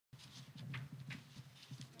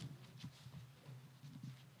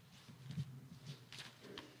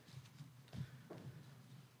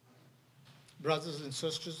Brothers and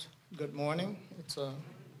sisters, good morning. It's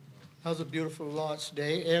another beautiful Lord's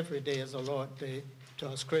Day. Every day is a Lord's Day to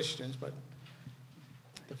us Christians, but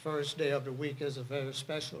the first day of the week is a very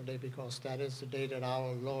special day because that is the day that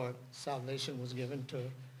our Lord salvation was given to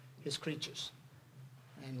his creatures.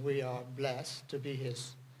 And we are blessed to be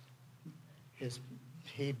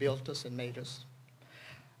he built us and made us.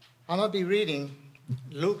 I'm going to be reading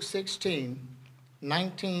Luke 16,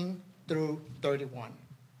 19 through 31.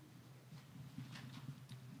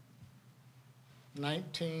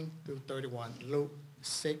 19 through 31, Luke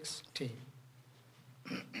 16.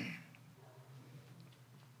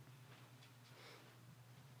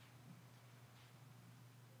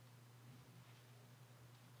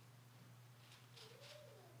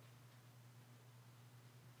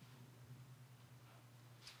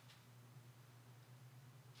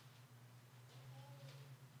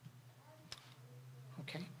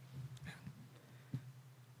 Okay.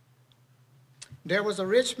 There was a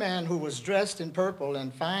rich man who was dressed in purple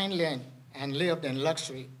and fine linen and lived in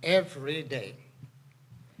luxury every day.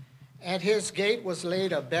 At his gate was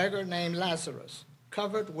laid a beggar named Lazarus,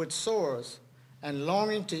 covered with sores and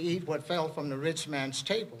longing to eat what fell from the rich man's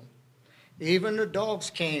table. Even the dogs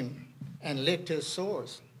came and licked his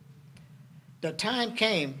sores. The time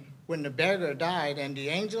came when the beggar died, and the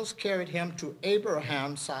angels carried him to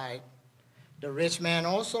Abraham's side. The rich man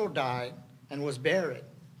also died and was buried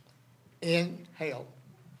in hell.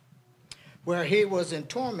 Where he was in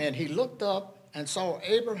torment, he looked up and saw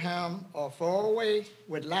Abraham far away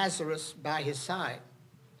with Lazarus by his side.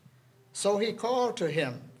 So he called to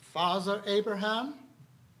him, "Father Abraham,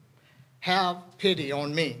 have pity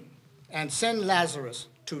on me, and send Lazarus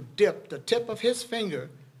to dip the tip of his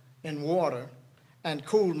finger in water and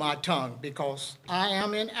cool my tongue, because I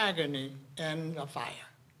am in agony in the fire."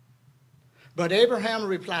 But Abraham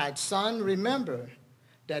replied, "Son, remember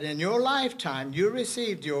that in your lifetime you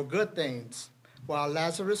received your good things, while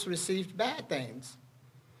Lazarus received bad things.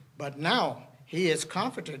 But now he is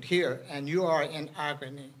comforted here, and you are in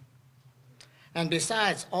agony. And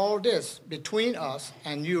besides all this, between us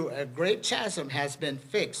and you a great chasm has been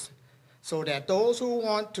fixed, so that those who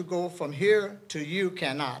want to go from here to you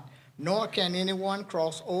cannot, nor can anyone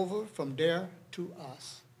cross over from there to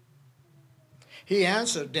us." He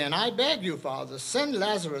answered, "Then I beg you, Father, send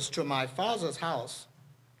Lazarus to my father's house.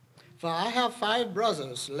 For I have 5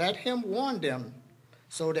 brothers. Let him warn them,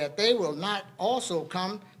 so that they will not also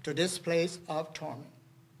come to this place of torment."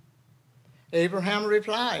 Abraham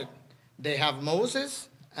replied, "They have Moses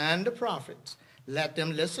and the prophets. Let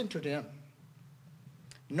them listen to them."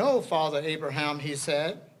 "No, Father Abraham," he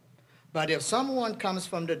said, "but if someone comes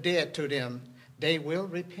from the dead to them, they will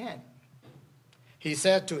repent." He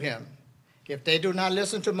said to him, "If they do not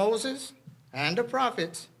listen to Moses and the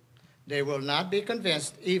prophets, they will not be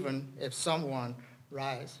convinced even if someone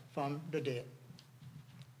rise from the dead."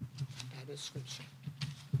 That is scripture.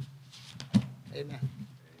 Amen.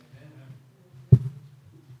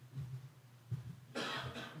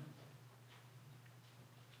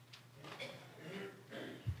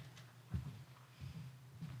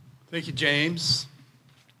 Thank you, James.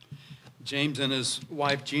 James and his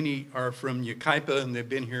wife Jeannie are from Yucaipa, and they've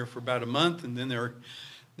been here for about a month, and then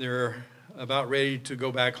they're about ready to go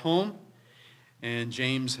back home. And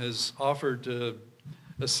James has offered to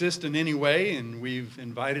assist in any way, and we've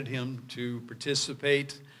invited him to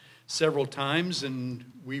participate several times, and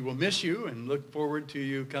we will miss you and look forward to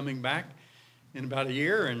you coming back in about a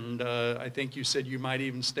year, and I think you said you might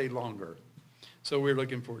even stay longer. So we're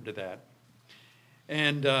looking forward to that.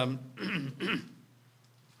 And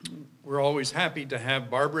we're always happy to have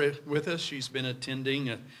Barbara with us. She's been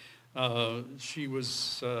attending. She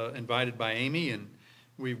was invited by Amy, and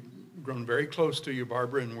we've grown very close to you,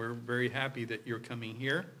 Barbara, and we're very happy that you're coming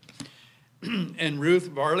here. And Ruth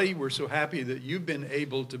Varley, we're so happy that you've been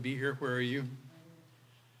able to be here. Where are you?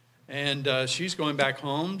 And she's going back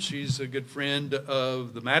home. She's a good friend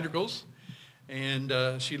of the Madrigals,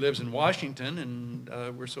 and she lives in Washington,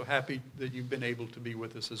 and we're so happy that you've been able to be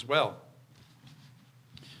with us as well.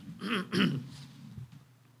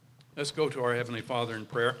 Let's go to our Heavenly Father in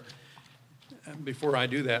prayer. Before I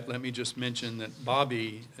do that, let me just mention that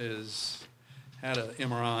Bobby has had an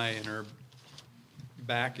MRI, and her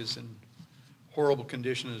back is in horrible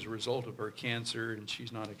condition as a result of her cancer, and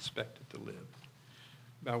she's not expected to live.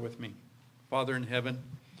 Bow with me. Father in heaven,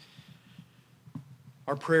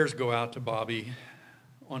 our prayers go out to Bobby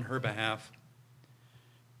on her behalf.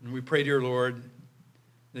 And we pray, dear Lord,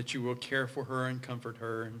 that you will care for her and comfort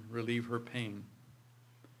her and relieve her pain.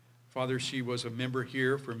 Father, she was a member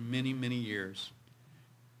here for many, many years,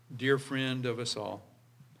 dear friend of us all.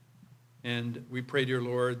 And we pray, dear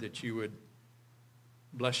Lord, that you would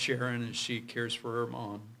Bless Sharon as she cares for her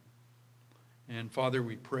mom. And Father,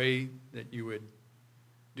 we pray that you would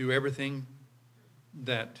do everything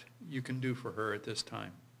that you can do for her at this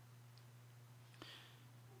time.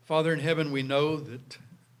 Father in heaven, we know that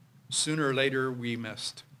sooner or later we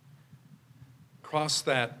must cross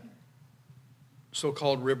that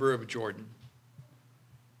so-called river of Jordan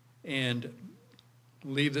and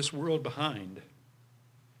leave this world behind.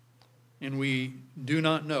 And we do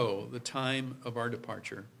not know the time of our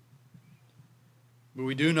departure. But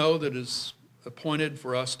we do know that it is appointed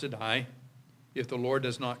for us to die if the Lord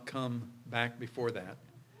does not come back before that.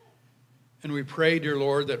 And we pray, dear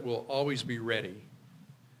Lord, that we'll always be ready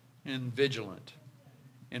and vigilant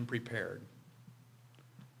and prepared.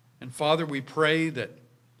 And Father, we pray that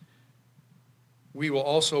we will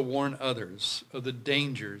also warn others of the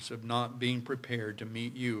dangers of not being prepared to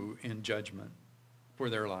meet you in judgment for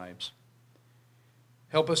their lives.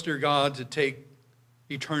 Help us, dear God, to take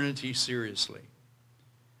eternity seriously.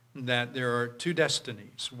 That there are two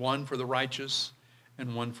destinies, one for the righteous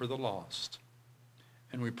and one for the lost.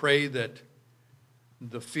 And we pray that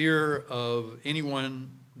the fear of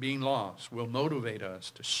anyone being lost will motivate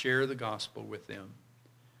us to share the gospel with them,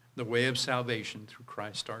 the way of salvation through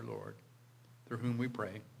Christ our Lord, through whom we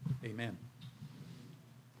pray. Amen.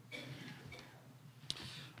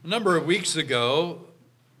 A number of weeks ago,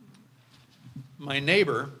 my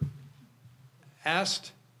neighbor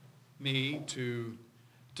asked me to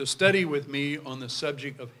study with me on the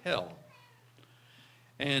subject of hell.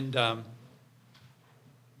 And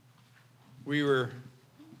we were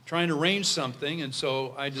trying to arrange something, and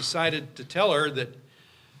so I decided to tell her that,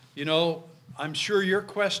 you know, I'm sure your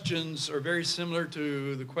questions are very similar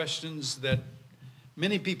to the questions that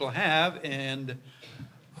many people have, and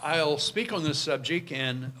I'll speak on this subject,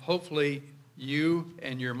 and hopefully you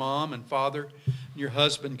and your mom and father and your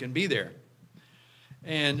husband can be there.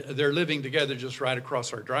 And they're living together just right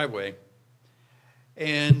across our driveway.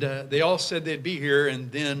 And they all said they'd be here,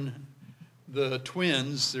 and then the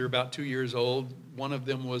twins, they're about 2 years old, one of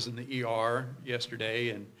them was in the ER yesterday,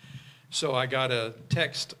 and so I got a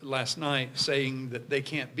text last night saying that they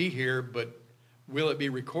can't be here, but will it be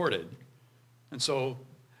recorded? And so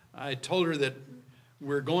I told her that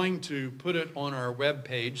we're going to put it on our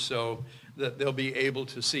webpage so that they'll be able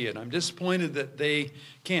to see it. I'm disappointed that they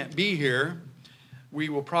can't be here. We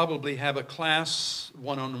will probably have a class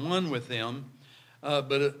one-on-one with them,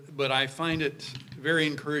 but I find it very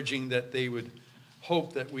encouraging that they would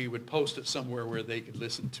hope that we would post it somewhere where they could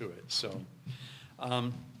listen to it. So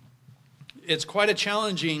it's quite a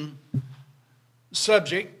challenging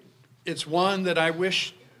subject. It's one that I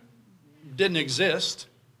wish didn't exist.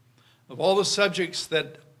 Of all the subjects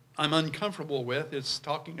that I'm uncomfortable with, it's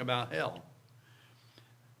talking about hell.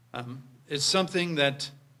 It's something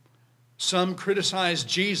that some criticize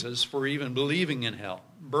Jesus for even believing in hell.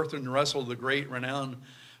 Bertrand Russell, the great renowned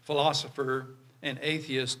philosopher and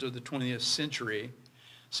atheist of the 20th century,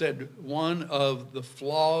 said one of the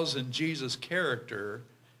flaws in Jesus' character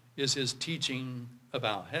is his teaching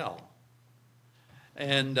about hell.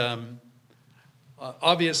 And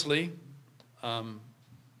obviously,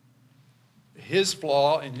 his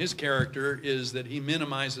flaw in his character is that he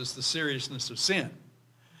minimizes the seriousness of sin.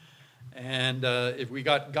 And if we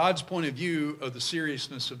got God's point of view of the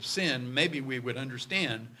seriousness of sin, maybe we would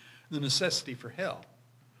understand the necessity for hell.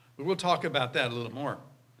 But we'll talk about that a little more.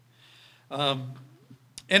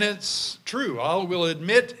 And it's true, I will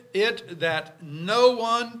admit it, that no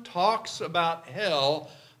one talks about hell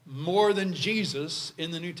more than Jesus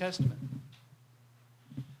in the New Testament.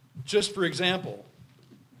 Just for example,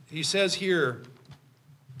 he says here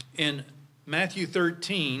in Matthew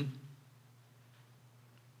 13,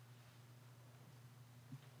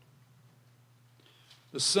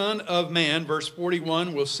 the Son of Man, verse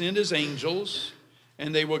 41, will send his angels,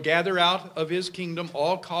 and they will gather out of his kingdom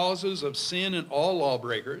all causes of sin and all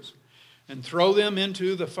lawbreakers, and throw them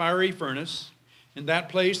into the fiery furnace. In that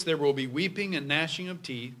place there will be weeping and gnashing of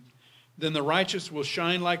teeth. Then the righteous will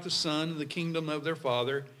shine like the sun in the kingdom of their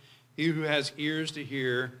Father. He who has ears to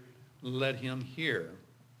hear, let him hear.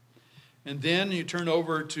 And then you turn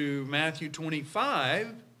over to Matthew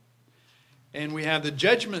 25, and we have the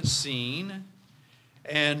judgment scene.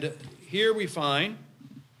 And here we find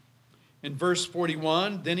in verse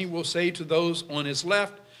 41, then he will say to those on his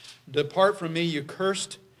left, depart from me, you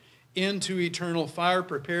cursed, into eternal fire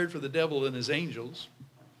prepared for the devil and his angels.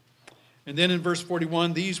 And then in verse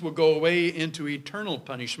 41, these will go away into eternal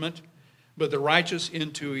punishment, but the righteous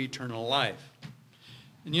into eternal life.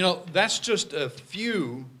 And you know, that's just a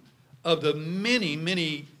few of the many,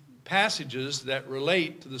 many passages that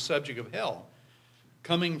relate to the subject of hell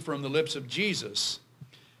coming from the lips of Jesus.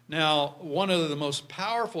 Now, one of the most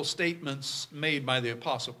powerful statements made by the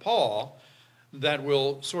Apostle Paul that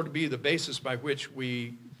will sort of be the basis by which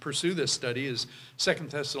we pursue this study is 2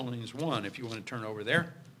 Thessalonians 1, if you want to turn over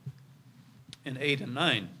there, in 8 and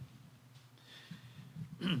 9.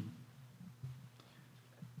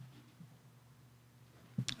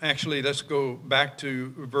 Actually, let's go back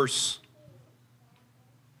to verse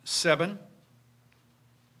 7.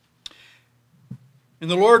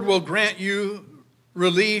 And the Lord will grant you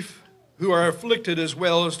relief who are afflicted as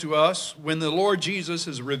well as to us when the Lord Jesus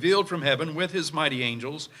is revealed from heaven with his mighty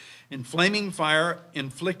angels in flaming fire,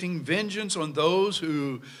 inflicting vengeance on those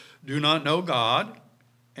who do not know God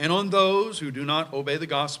and on those who do not obey the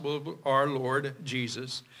gospel of our Lord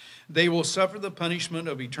Jesus. They will suffer the punishment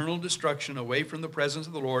of eternal destruction away from the presence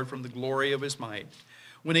of the Lord, from the glory of his might,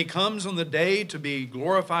 when he comes on the day to be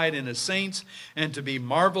glorified in his saints and to be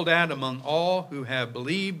marveled at among all who have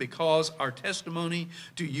believed, because our testimony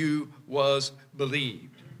to you was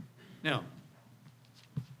believed. Now,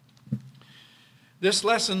 this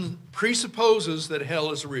lesson presupposes that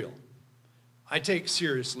hell is real. I take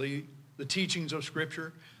seriously the teachings of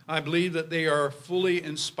Scripture. I believe that they are fully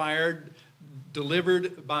inspired,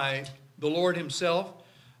 delivered by the Lord himself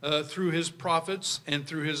through his prophets and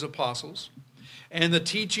through his apostles. And the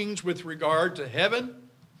teachings with regard to heaven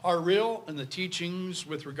are real, and the teachings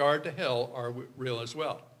with regard to hell are real as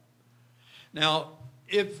well. Now,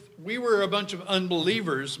 if we were a bunch of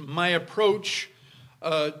unbelievers, my approach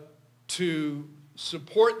to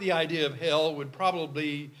support the idea of hell would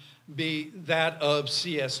probably be that of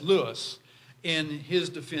C.S. Lewis in his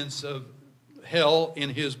defense of hell in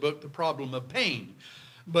his book, The Problem of Pain.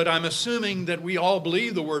 But I'm assuming that we all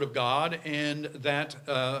believe the Word of God and that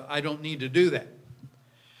I don't need to do that.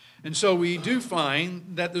 And so we do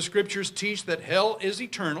find that the Scriptures teach that hell is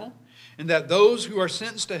eternal and that those who are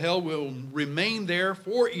sentenced to hell will remain there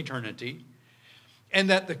for eternity, and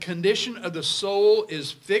that the condition of the soul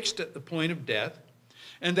is fixed at the point of death,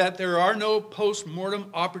 and that there are no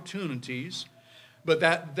post-mortem opportunities, but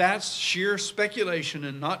that's sheer speculation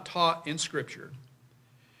and not taught in Scripture.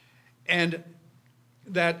 And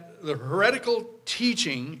that the heretical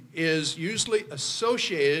teaching is usually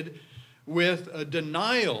associated with a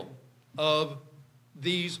denial of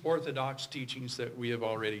these orthodox teachings that we have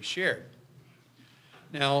already shared.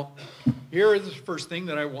 Now, here is the first thing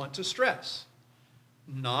that I want to stress.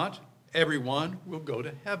 Not everyone will go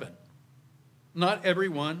to heaven. Not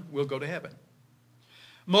everyone will go to heaven.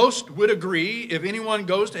 Most would agree if anyone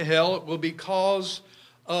goes to hell, it will be because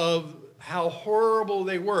of how horrible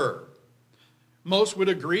they were. Most would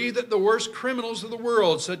agree that the worst criminals of the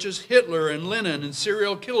world, such as Hitler and Lenin and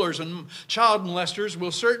serial killers and child molesters,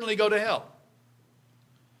 will certainly go to hell.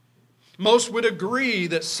 Most would agree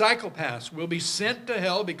that psychopaths will be sent to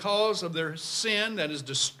hell because of their sin that has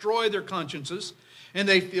destroyed their consciences, and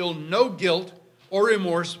they feel no guilt or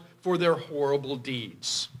remorse for their horrible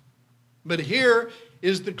deeds. But here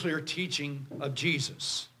is the clear teaching of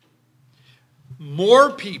Jesus.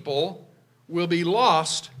 More people will be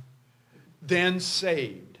lost than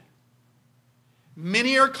saved.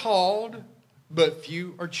 Many are called, but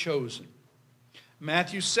few are chosen.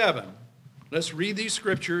 Matthew 7. Let's read these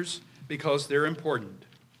scriptures because they're important.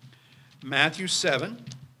 Matthew 7,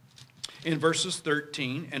 in verses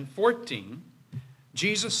 13 and 14,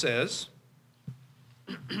 Jesus says,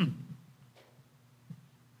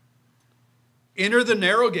 "Enter the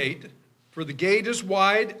narrow gate, for the gate is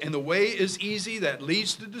wide and the way is easy that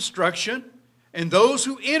leads to destruction, and those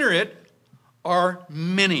who enter it are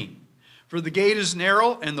many. For the gate is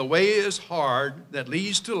narrow and the way is hard that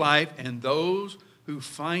leads to life, and those who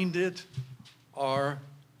find it are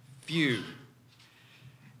few."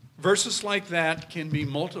 Verses like that can be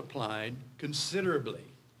multiplied considerably,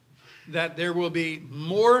 that there will be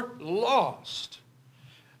more lost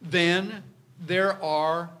than there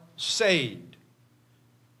are saved.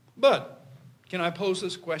 But can I pose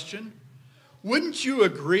this question? Wouldn't you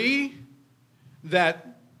agree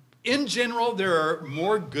that in general there are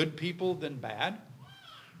more good people than bad?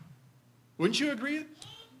 Wouldn't you agree?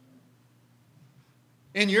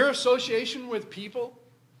 In your association with people,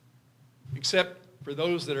 except for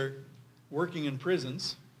those that are working in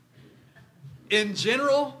prisons, in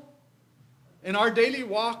general, in our daily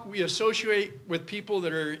walk, we associate with people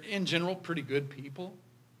that are in general pretty good people,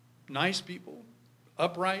 nice people,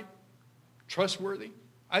 upright, trustworthy.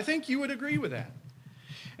 I think you would agree with that.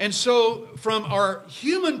 And so from our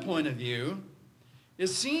human point of view, it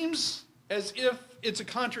seems as if it's a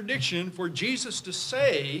contradiction for Jesus to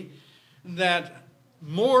say that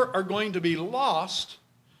more are going to be lost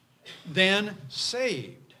than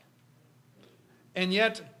saved. And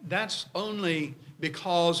yet that's only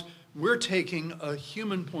because we're taking a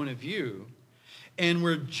human point of view and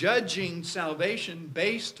we're judging salvation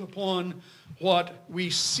based upon what we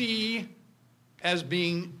see as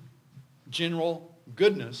being general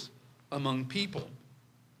goodness among people.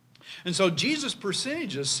 And so Jesus'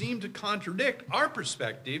 percentages seem to contradict our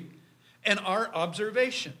perspective and our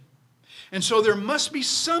observation. And so there must be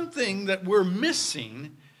something that we're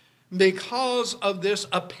missing because of this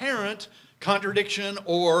apparent contradiction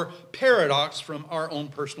or paradox from our own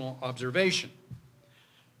personal observation.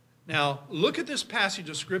 Now, look at this passage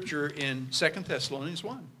of Scripture in 2 Thessalonians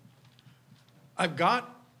 1. I've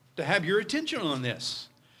got to have your attention on this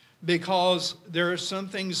because there are some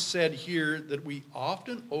things said here that we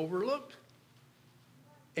often overlook,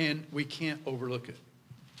 and we can't overlook it.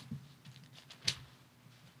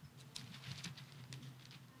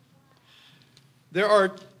 There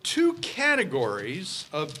are two categories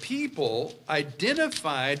of people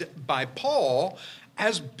identified by Paul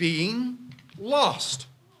as being lost.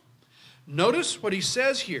 Notice what he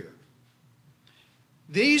says here.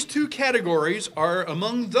 These two categories are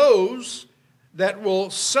among those that will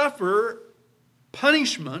suffer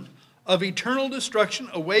punishment of eternal destruction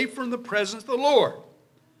away from the presence of the Lord.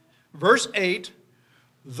 Verse 8,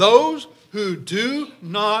 those who do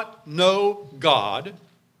not know God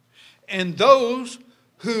and those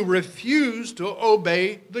who refuse to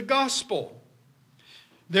obey the gospel.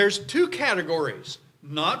 There's two categories,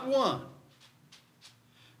 not one.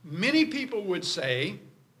 Many people would say,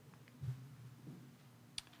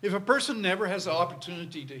 if a person never has the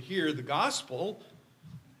opportunity to hear the gospel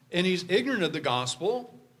and he's ignorant of the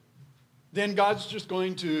gospel, then God's just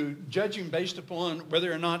going to judge him based upon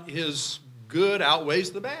whether or not his good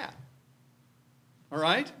outweighs the bad. All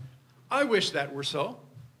right? I wish that were so.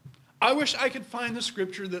 I wish I could find the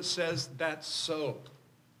scripture that says that's so,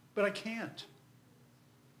 but I can't.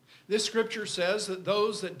 This scripture says that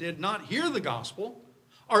those that did not hear the gospel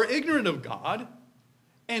are ignorant of God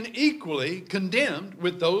and equally condemned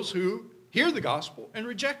with those who hear the gospel and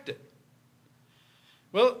reject it.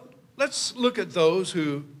 Well, let's look at those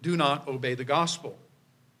who do not obey the gospel.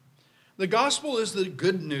 The gospel is the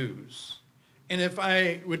good news. And if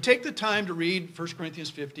I would take the time to read 1 Corinthians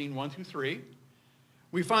 15, 1 through 3,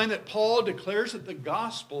 we find that Paul declares that the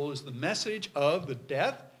gospel is the message of the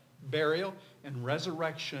death, burial, and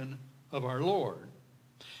resurrection of our Lord.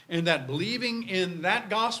 And that believing in that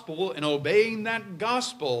gospel and obeying that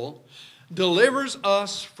gospel delivers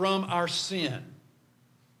us from our sin.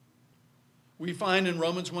 We find in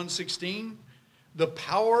Romans 1:16, the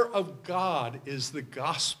power of God is the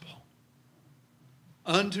gospel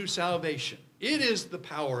unto salvation. It is the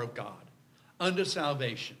power of God unto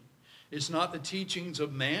salvation. It's not the teachings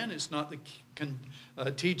of man. It's not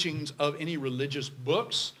the teachings of any religious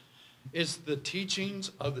books. It's the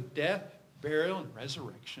teachings of the death, burial, and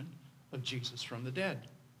resurrection of Jesus from the dead.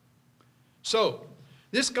 So,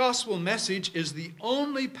 this gospel message is the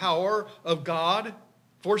only power of God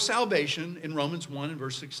for salvation in Romans 1 and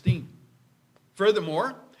verse 16.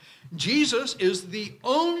 Furthermore, Jesus is the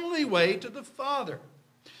only way to the Father.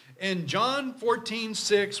 In John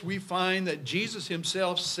 14:6, we find that Jesus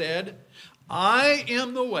himself said, I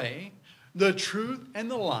am the way, the truth,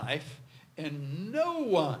 and the life, and no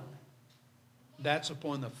one that's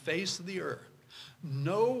upon the face of the earth,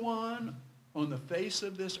 no one on the face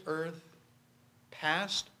of this earth,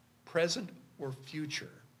 past, present, or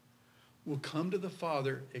future, will come to the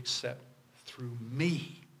Father except through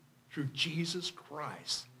me, through Jesus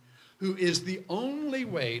Christ, who is the only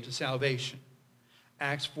way to salvation.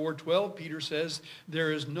 Acts 4:12, Peter says,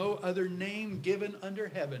 there is no other name given under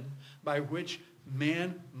heaven by which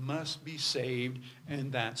man must be saved,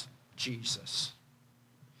 and that's Jesus.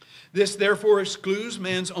 This therefore excludes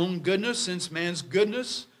man's own goodness, since man's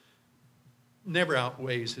goodness never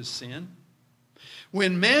outweighs his sin.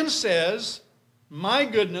 When man says, my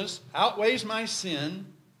goodness outweighs my sin,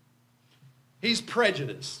 he's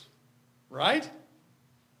prejudiced, right?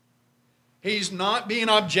 He's not being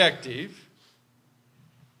objective.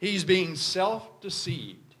 He's being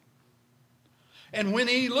self-deceived. And when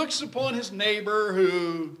he looks upon his neighbor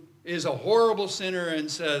who is a horrible sinner and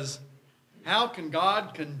says, how can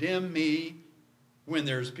God condemn me when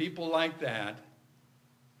there's people like that?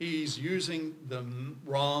 He's using the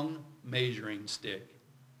wrong measuring stick.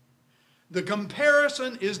 The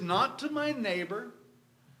comparison is not to my neighbor,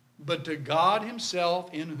 but to God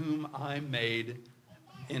himself, in whom I'm made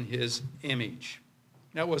in his image.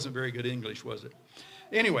 That wasn't very good English, was it?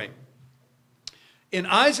 Anyway, in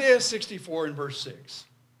Isaiah 64 and verse 6,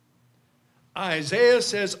 Isaiah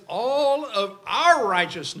says, all of our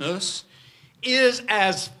righteousness is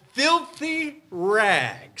as filthy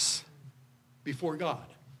rags. before God.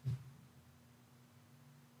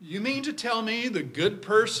 You mean to tell me the good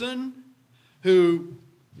person who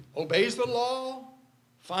obeys the law,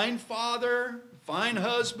 fine father, fine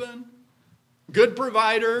husband, good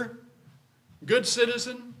provider, good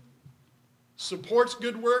citizen, supports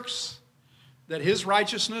good works, that his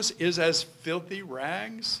righteousness is as filthy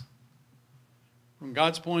rags? From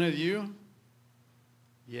God's point of view,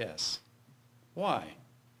 yes. Why?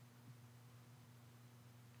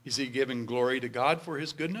 Is he giving glory to God for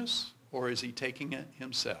his goodness, or is he taking it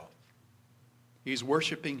himself? He's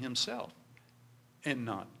worshiping himself and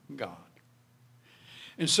not God.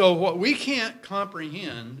 And so what we can't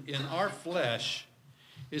comprehend in our flesh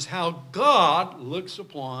is how God looks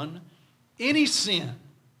upon any sin.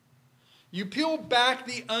 You peel back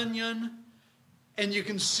the onion and you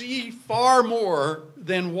can see far more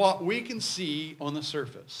than what we can see on the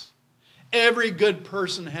surface. Every good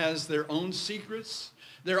person has their own secrets,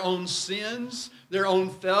 their own sins, their own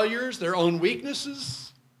failures, their own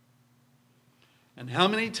weaknesses. And how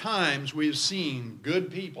many times we've seen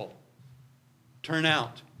good people turn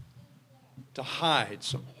out to hide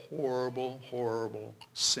some horrible, horrible,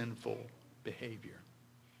 sinful behavior.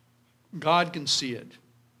 God can see it.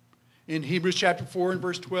 In Hebrews chapter 4 and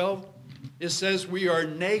verse 12, it says we are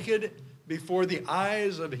naked before the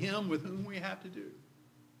eyes of him with whom we have to do.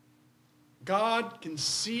 God can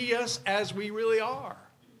see us as we really are.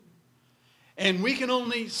 And we can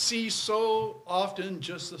only see so often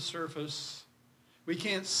just the surface. We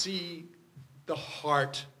can't see the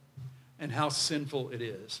heart and how sinful it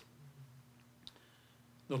is.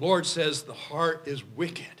 The Lord says the heart is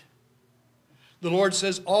wicked. The Lord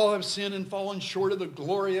says all have sinned and fallen short of the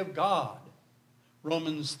glory of God.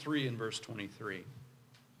 Romans 3 and verse 23.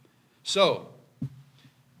 So,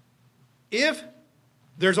 if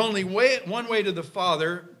there's only one way to the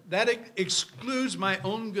Father, that excludes my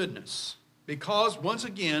own goodness. Because, once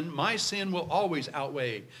again, my sin will always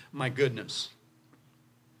outweigh my goodness.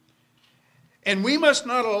 And we must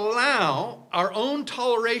not allow our own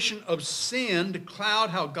toleration of sin to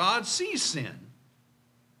cloud how God sees sin.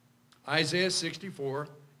 Isaiah 64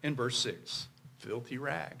 and verse 6, filthy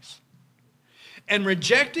rags. And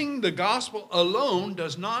rejecting the gospel alone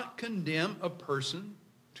does not condemn a person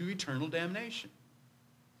to eternal damnation.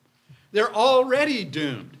 They're already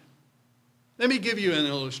doomed. Let me give you an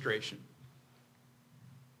illustration.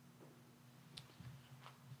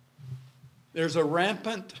 There's a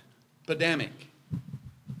rampant epidemic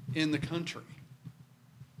in the country.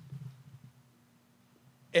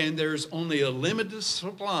 And there's only a limited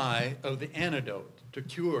supply of the antidote to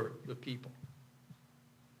cure the people.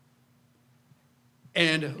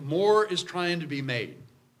 And more is trying to be made.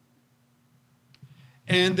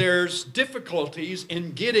 And there's difficulties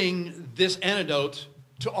in getting this antidote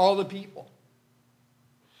to all the people.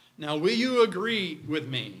 Now, will you agree with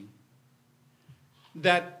me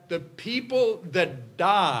that the people that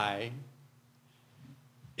die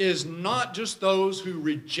is not just those who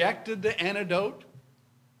rejected the antidote,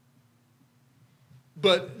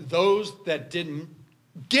 but those that didn't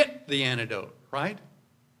get the antidote, right?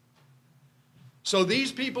 So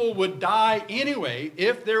these people would die anyway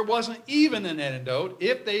if there wasn't even an antidote,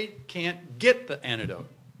 if they can't get the antidote.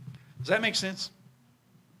 Does that make sense?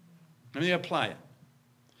 Let me apply it.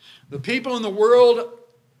 The people in the world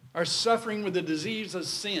are suffering with the disease of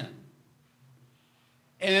sin.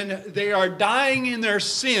 And they are dying in their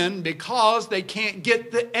sin because they can't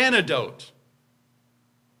get the antidote.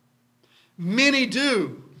 Many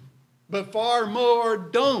do, but far more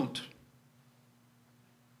don't.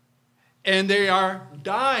 And they are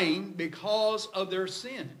dying because of their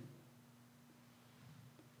sin.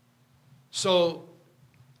 So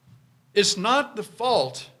it's not the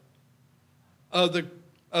fault of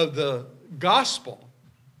the gospel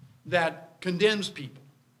that condemns people.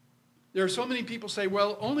 There are so many people say,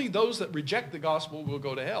 well, only those that reject the gospel will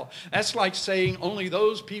go to hell. That's like saying only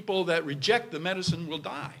those people that reject the medicine will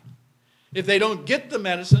die. If they don't get the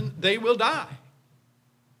medicine, they will die.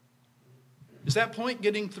 Is that point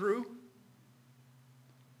getting through?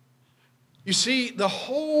 You see, the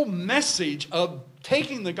whole message of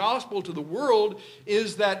taking the gospel to the world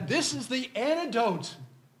is that this is the antidote.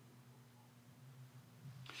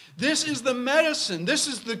 This is the medicine. This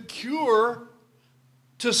is the cure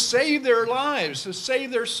to save their lives, to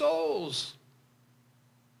save their souls.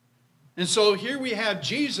 And so here we have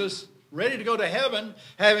Jesus ready to go to heaven,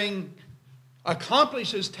 having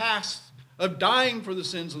accomplished his task of dying for the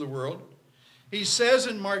sins of the world. He says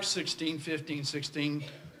in Mark 16, 15, 16,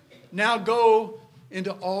 now go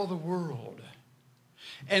into all the world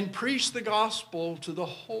and preach the gospel to the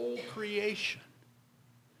whole creation.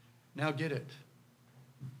 Now get it.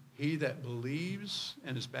 he that believes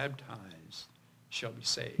and is baptized shall be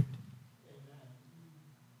saved.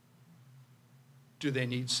 Do they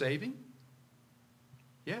need saving?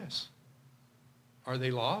 Yes. Are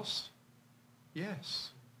they lost?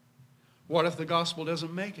 Yes. What if the gospel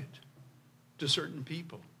doesn't make it to certain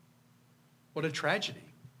people? What a tragedy.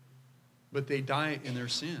 But they die in their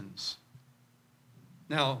sins.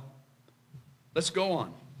 Now, let's go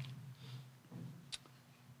on.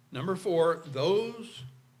 Number 4, those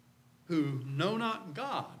who know not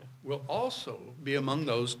God will also be among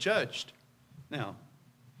those judged. Now,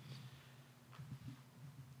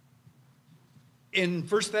 in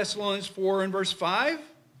 1 Thessalonians 4 and verse 5,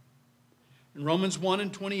 in Romans 1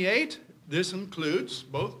 and 28, this includes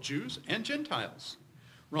both Jews and Gentiles.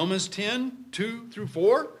 Romans 10, 2 through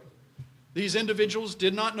 4, these individuals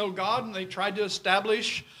did not know God and they tried to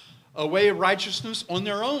establish a way of righteousness on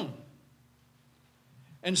their own.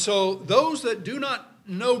 And so those that do not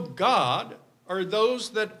know God are those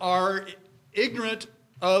that are ignorant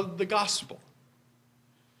of the gospel.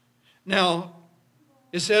 Now,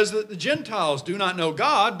 it says that the Gentiles do not know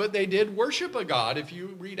God, but they did worship a God. If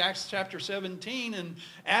you read Acts chapter 17 in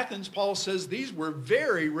Athens, Paul says these were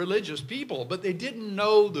very religious people, but they didn't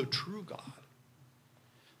know the true God.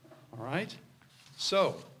 All right?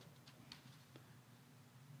 So,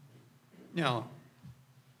 now,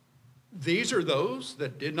 these are those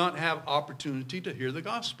that did not have opportunity to hear the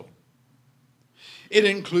gospel. It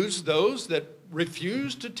includes those that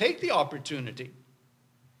refused to take the opportunity.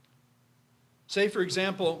 Say, for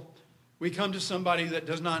example, we come to somebody that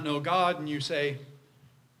does not know God and you say,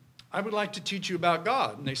 I would like to teach you about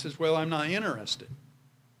God. And they says, well, I'm not interested.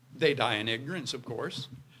 They die in ignorance, of course.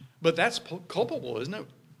 But that's culpable, isn't it?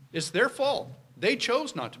 It's their fault. They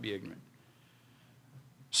chose not to be ignorant.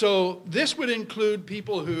 So this would include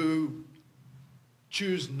people who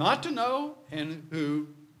choose not to know and who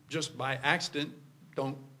just by accident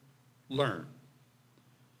don't learn.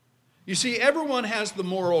 You see, everyone has the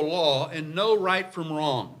moral law and know right from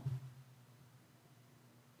wrong.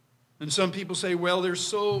 And some people say, well,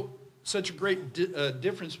 there's such a great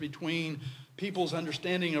difference between people's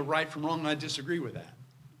understanding of right from wrong. I disagree with that.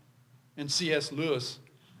 And C.S. Lewis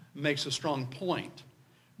makes a strong point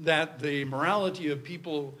that the morality of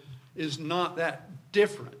people is not that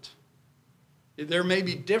different. There may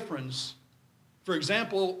be difference. For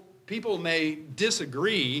example, people may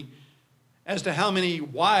disagree as to how many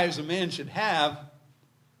wives a man should have,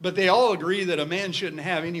 but they all agree that a man shouldn't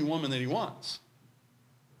have any woman that he wants.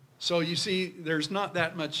 So you see, there's not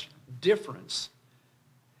that much difference.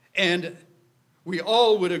 And we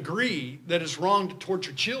all would agree that it's wrong to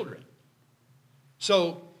torture children.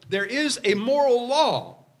 So there is a moral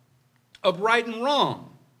law of right and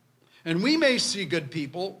wrong. And we may see good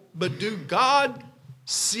people, but does God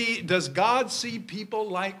see people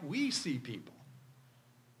like we see people?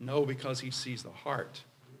 No, because he sees the heart.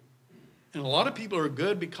 And a lot of people are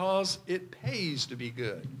good because it pays to be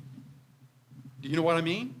good. Do you know what I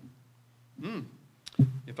mean?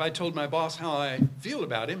 If I told my boss how I feel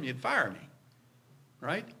about him, he'd fire me,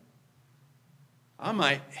 right? I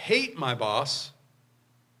might hate my boss,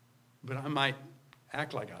 but I might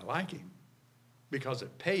act like I like him because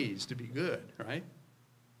it pays to be good, right?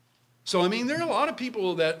 So, I mean, there are a lot of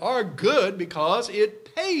people that are good because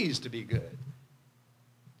it pays to be good.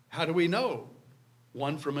 How do we know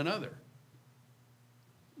one from another?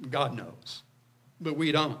 God knows, but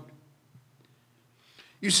we don't.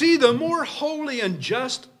 You see, the more holy and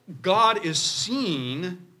just God is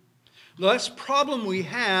seen, the less problem we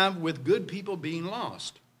have with good people being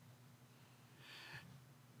lost.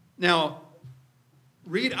 Now,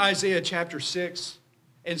 read Isaiah chapter 6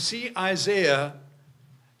 and see Isaiah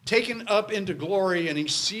taken up into glory, and he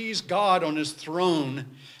sees God on his throne,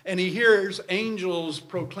 and he hears angels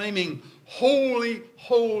proclaiming, holy,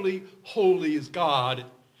 holy, holy is God.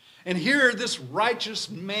 And here this righteous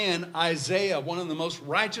man, Isaiah, one of the most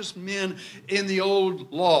righteous men in the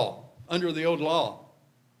old law, under the old law,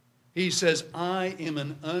 he says, I am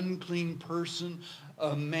an unclean person,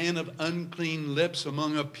 a man of unclean lips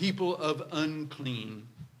among a people of unclean,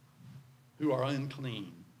 who are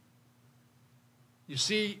unclean. You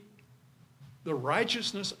see, the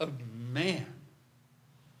righteousness of man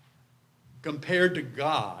compared to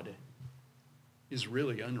God is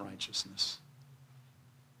really unrighteousness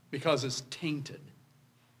because it's tainted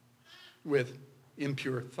with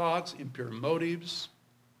impure thoughts, impure motives,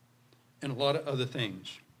 and a lot of other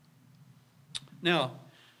things. Now,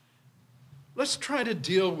 let's try to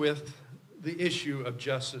deal with the issue of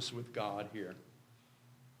justice with God here.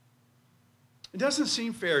 It doesn't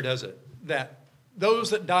seem fair, does it, that those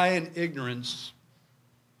that die in ignorance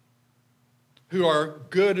who are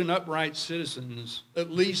good and upright citizens at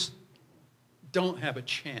least don't have a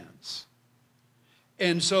chance.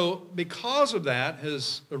 And so because of that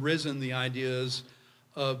has arisen the ideas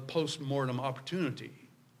of post-mortem opportunity.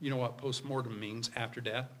 You know what post-mortem means, after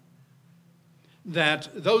death? That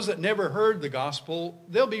those that never heard the gospel,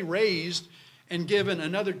 they'll be raised and given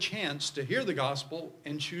another chance to hear the gospel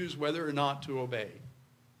and choose whether or not to obey.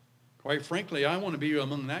 Quite frankly, I want to be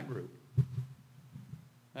among that group.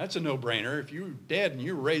 That's a no-brainer. If you're dead and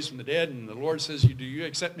you were raised from the dead and the Lord says, do you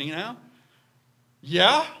accept me now?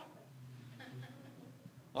 Yeah,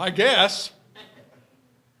 I guess.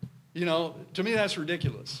 You know, to me that's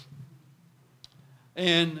ridiculous.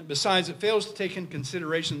 And besides, it fails to take into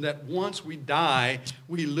consideration that once we die,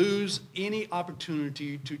 we lose any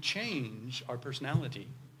opportunity to change our personality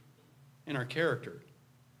and our character.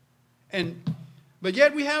 But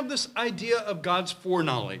yet we have this idea of God's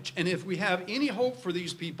foreknowledge. And if we have any hope for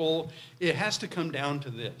these people, it has to come down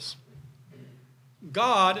to this.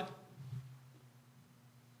 God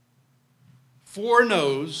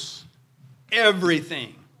foreknows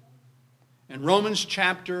everything. In Romans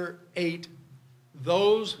chapter 8,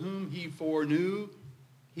 those whom he foreknew,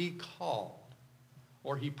 he called.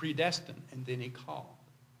 Or he predestined, and then he called.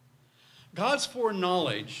 God's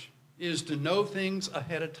foreknowledge is to know things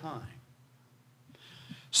ahead of time.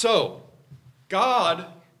 So, God,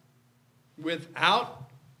 without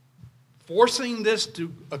forcing this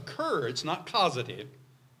to occur, it's not causative.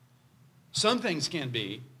 Some things can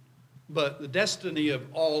be, but the destiny of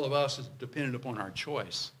all of us is dependent upon our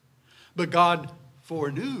choice. But God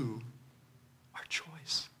foreknew our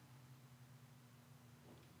choice.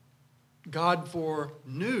 God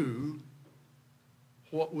foreknew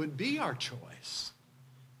what would be our choice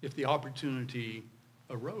if the opportunity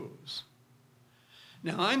arose.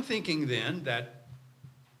 Now, I'm thinking then that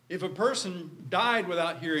if a person died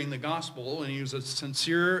without hearing the gospel, and he was a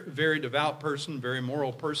sincere, very devout person, very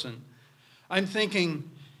moral person, I'm thinking,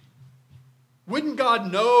 wouldn't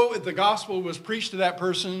God know if the gospel was preached to that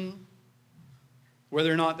person,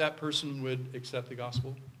 whether or not that person would accept the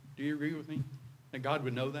gospel? Do you agree with me? That God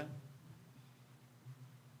would know that?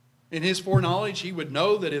 In his foreknowledge, he would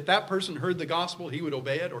know that if that person heard the gospel, he would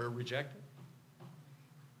obey it or reject it.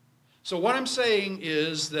 So what I'm saying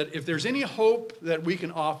is that if there's any hope that we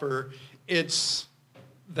can offer, it's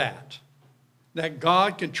that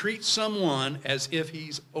God can treat someone as if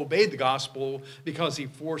he's obeyed the gospel because he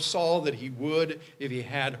foresaw that he would if he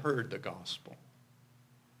had heard the gospel.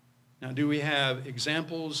 Now, do we have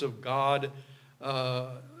examples of God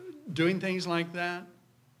doing things like that?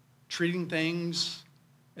 Treating things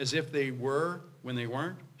as if they were when they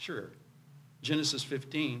weren't? Sure. Genesis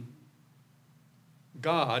 15.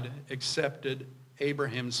 God accepted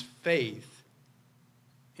Abraham's faith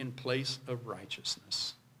in place of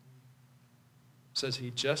righteousness. It says he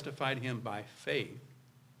justified him by faith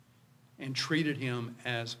and treated him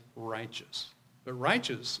as righteous. But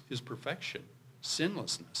righteous is perfection,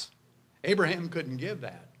 sinlessness. Abraham couldn't give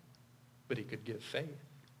that, but he could give faith.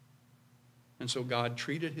 And so God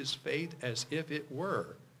treated his faith as if it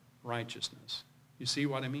were righteousness. You see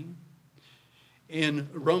what I mean? In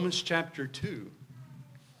Romans chapter 2,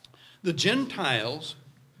 the Gentiles,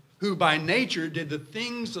 who by nature did the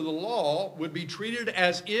things of the law, would be treated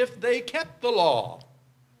as if they kept the law.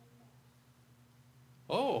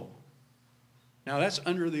 Oh, now that's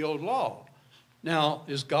under the old law. Now,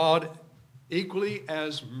 is God equally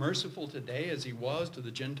as merciful today as he was to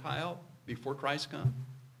the Gentile before Christ come?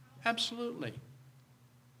 Absolutely.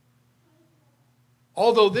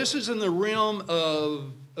 Although this is in the realm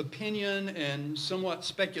of opinion and somewhat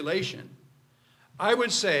speculation, I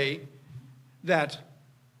would say that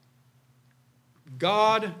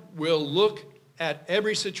God will look at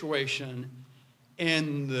every situation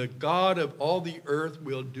and the God of all the earth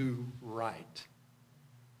will do right.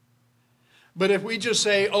 But if we just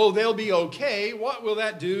say, oh, they'll be okay, what will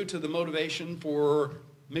that do to the motivation for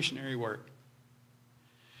missionary work?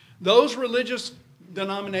 Those religious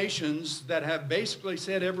denominations that have basically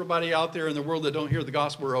said everybody out there in the world that don't hear the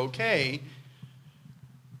gospel are okay,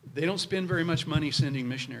 they don't spend very much money sending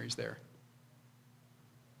missionaries there.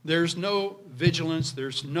 There's no vigilance,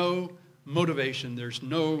 there's no motivation, there's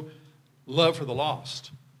no love for the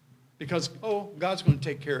lost. Because, oh, God's going to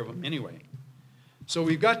take care of them anyway. So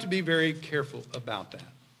we've got to be very careful about that.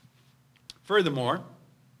 Furthermore,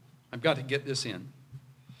 I've got to get this in.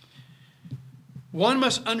 One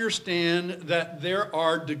must understand that there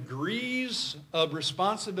are degrees of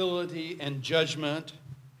responsibility and judgment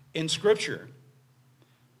in Scripture.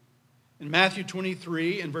 In Matthew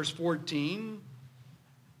 23 and verse 14,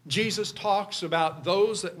 Jesus talks about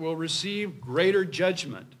those that will receive greater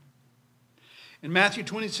judgment. In Matthew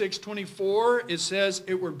 26:24, it says,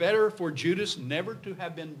 it were better for Judas never to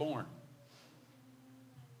have been born.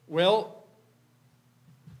 Well,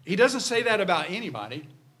 he doesn't say that about anybody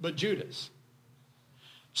but Judas.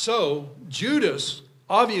 So Judas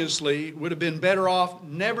obviously would have been better off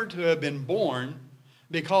never to have been born,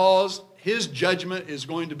 because his judgment is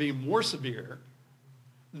going to be more severe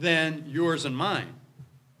than yours and mine.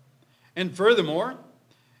 And furthermore,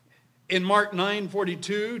 in Mark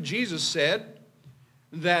 9:42, Jesus said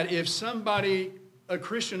that if somebody, a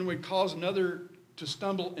Christian, would cause another to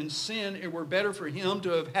stumble in sin, it were better for him to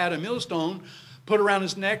have had a millstone put around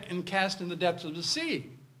his neck and cast in the depths of the sea.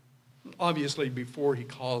 Obviously, before he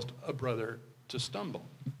caused a brother to stumble.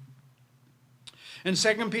 In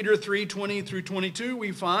 2 Peter 3:20 through 22,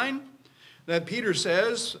 we find that Peter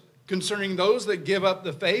says concerning those that give up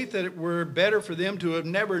the faith, that it were better for them to have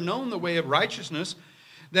never known the way of righteousness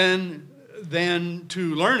than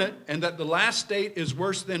to learn it, and that the last state is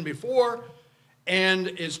worse than before, and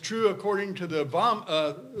is true according to the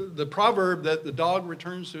proverb that the dog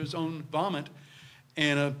returns to his own vomit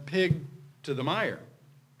and a pig to the mire.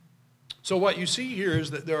 So what you see here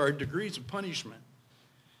is that there are degrees of punishment.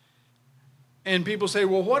 And people say,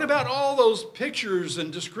 well, what about all those pictures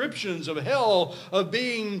and descriptions of hell, of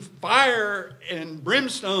being fire and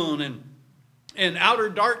brimstone and outer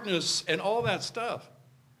darkness and all that stuff?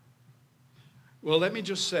 Well, let me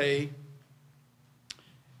just say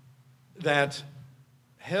that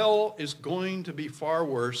hell is going to be far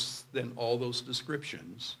worse than all those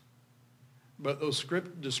descriptions. But those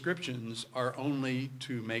descriptions are only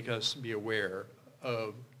to make us be aware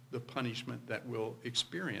of the punishment that will be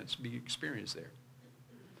experienced there.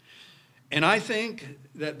 And I think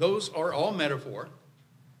that those are all metaphor.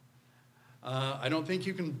 I don't think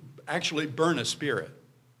you can actually burn a spirit,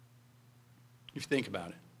 if you think about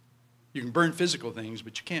it. You can burn physical things,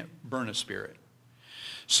 but you can't burn a spirit.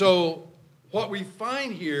 So what we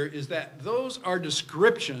find here is that those are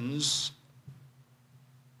descriptions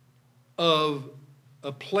of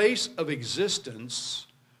a place of existence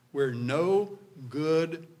where no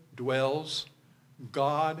good dwells,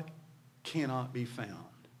 God cannot be found.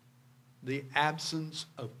 The absence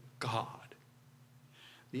of God.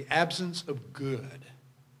 The absence of good.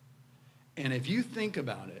 And if you think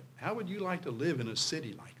about it, how would you like to live in a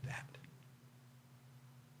city like that?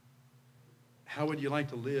 How would you like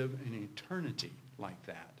to live in eternity like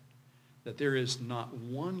that? That there is not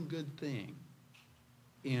one good thing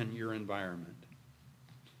in your environment.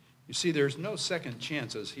 You see, there's no second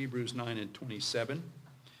chances, Hebrews 9:27.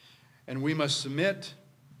 And we must submit,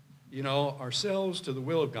 ourselves to the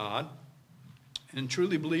will of God and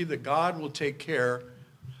truly believe that God will take care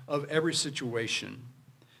of every situation.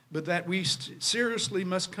 But that we seriously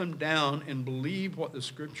must come down and believe what the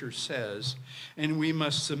Scripture says, and we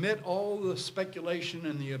must submit all the speculation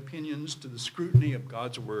and the opinions to the scrutiny of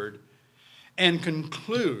God's Word and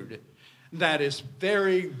conclude that it's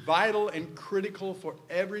very vital and critical for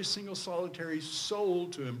every single solitary soul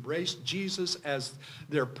to embrace Jesus as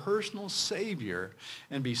their personal Savior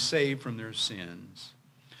and be saved from their sins.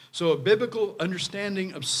 So a biblical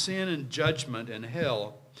understanding of sin and judgment and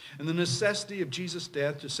hell and the necessity of Jesus'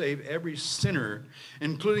 death to save every sinner,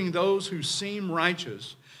 including those who seem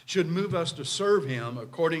righteous, should move us to serve him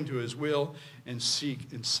according to his will and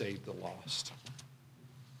seek and save the lost.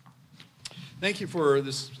 Thank you for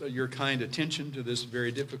your kind attention to this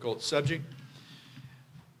very difficult subject.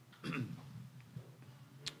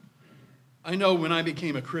 I know when I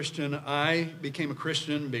became a Christian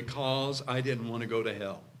because I didn't want to go to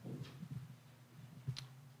hell.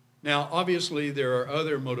 Now, obviously, there are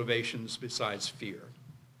other motivations besides fear.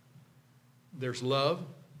 There's love,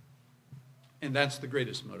 and that's the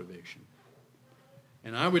greatest motivation.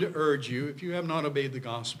 And I would urge you, if you have not obeyed the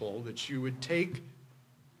gospel, that you would take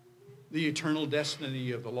the eternal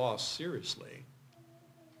destiny of the lost seriously.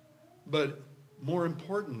 But more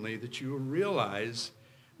importantly, that you realize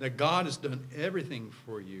that God has done everything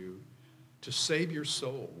for you to save your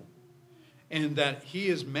soul, and that he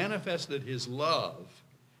has manifested his love,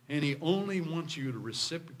 and he only wants you to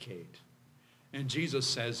reciprocate. And Jesus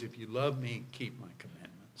says, if you love me, keep my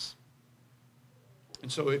commandments.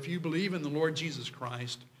 And so if you believe in the Lord Jesus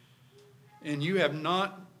Christ, and you have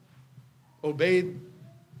not obeyed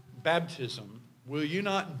baptism, will you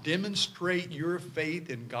not demonstrate your faith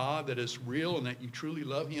in God that is real and that you truly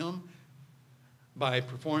love him by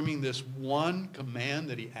performing this one command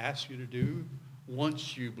that he asks you to do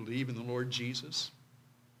once you believe in the Lord Jesus?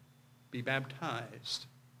 Be baptized,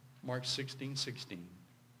 Mark 16:16,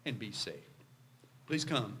 and be saved. Please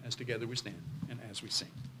come as together we stand and as we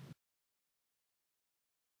sing.